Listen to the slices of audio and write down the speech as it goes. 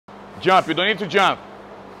Jump. You don't need to jump.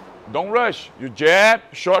 Don't rush. You jab,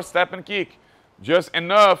 short step, and kick. Just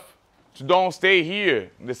enough to don't stay here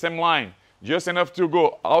in the same line. Just enough to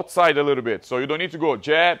go outside a little bit. So you don't need to go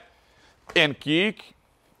jab and kick.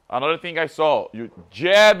 Another thing I saw, you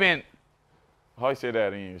jab and, how I say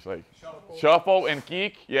that in English? Like shuffle and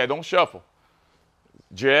kick. Yeah, don't shuffle.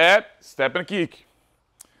 Jab, step and kick.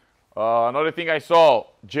 Another thing I saw,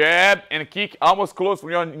 jab and kick almost close from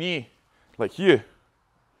your knee. Like here.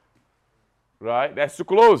 Right? That's too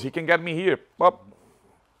close. He can get me here. Pop.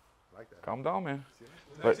 Like that. Calm down, man.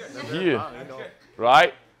 Like here.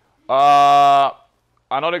 Right?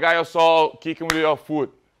 Another guy I saw kicking with your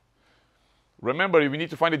foot. Remember, we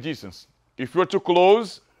need to find the distance. If you're too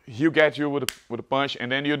close, he'll get you with a punch,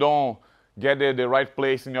 and then you don't get the right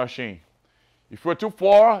place in your shin. If you're too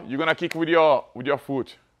far, you're gonna kick with your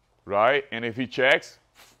foot, right? And if he checks,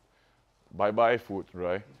 bye-bye foot,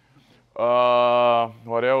 right?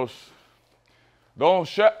 What else? Don't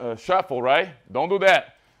shuffle, right? Don't do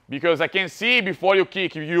that. Because I can see before you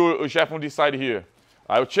kick if you shuffle on this side here.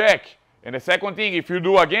 I'll check. And the second thing, if you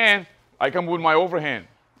do again, I can move my overhand.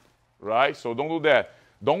 Right? So don't do that.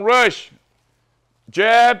 Don't rush.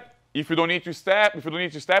 Jab. If you don't need to step,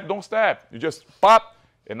 don't step. You just pop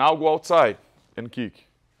and now go outside and kick.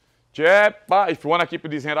 Jab, pop. If you want to keep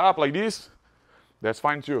this hand up like this, that's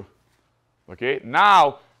fine too. Okay?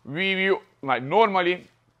 Now, we will, like normally,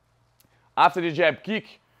 after the jab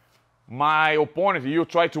kick, my opponent, he'll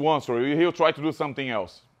try to answer. He'll try to do something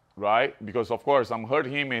else. Right? Because, of course, I'm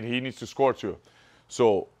hurting him and he needs to score too.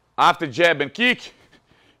 So, after jab and kick,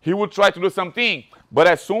 he would try to do something. But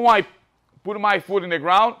as soon as I put my foot in the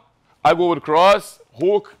ground, I go with cross,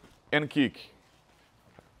 hook, and kick.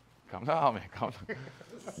 Calm down, man. Calm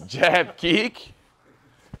down. Jab, kick,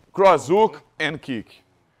 cross, hook, and kick.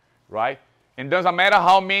 Right? And doesn't matter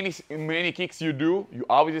how many kicks you do, you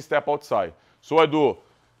always step outside. So I do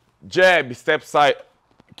jab, step side,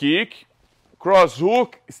 kick, cross,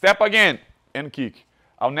 hook, step again, and kick.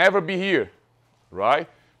 I'll never be here. Right?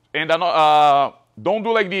 And don't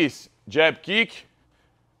do like this. Jab, kick,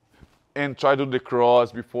 and try to do the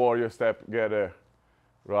cross before your step get there.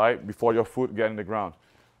 Right? Before your foot get in the ground.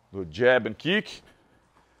 Do jab and kick,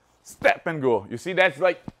 step and go. You see, that's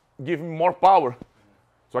like giving me more power.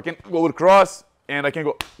 So I can go with cross, and I can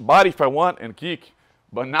go body if I want, and kick.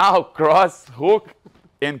 But now, cross, hook,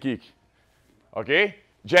 and kick. Okay?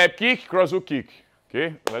 Jab, kick, cross, hook, kick.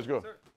 Okay? Let's go. Sir.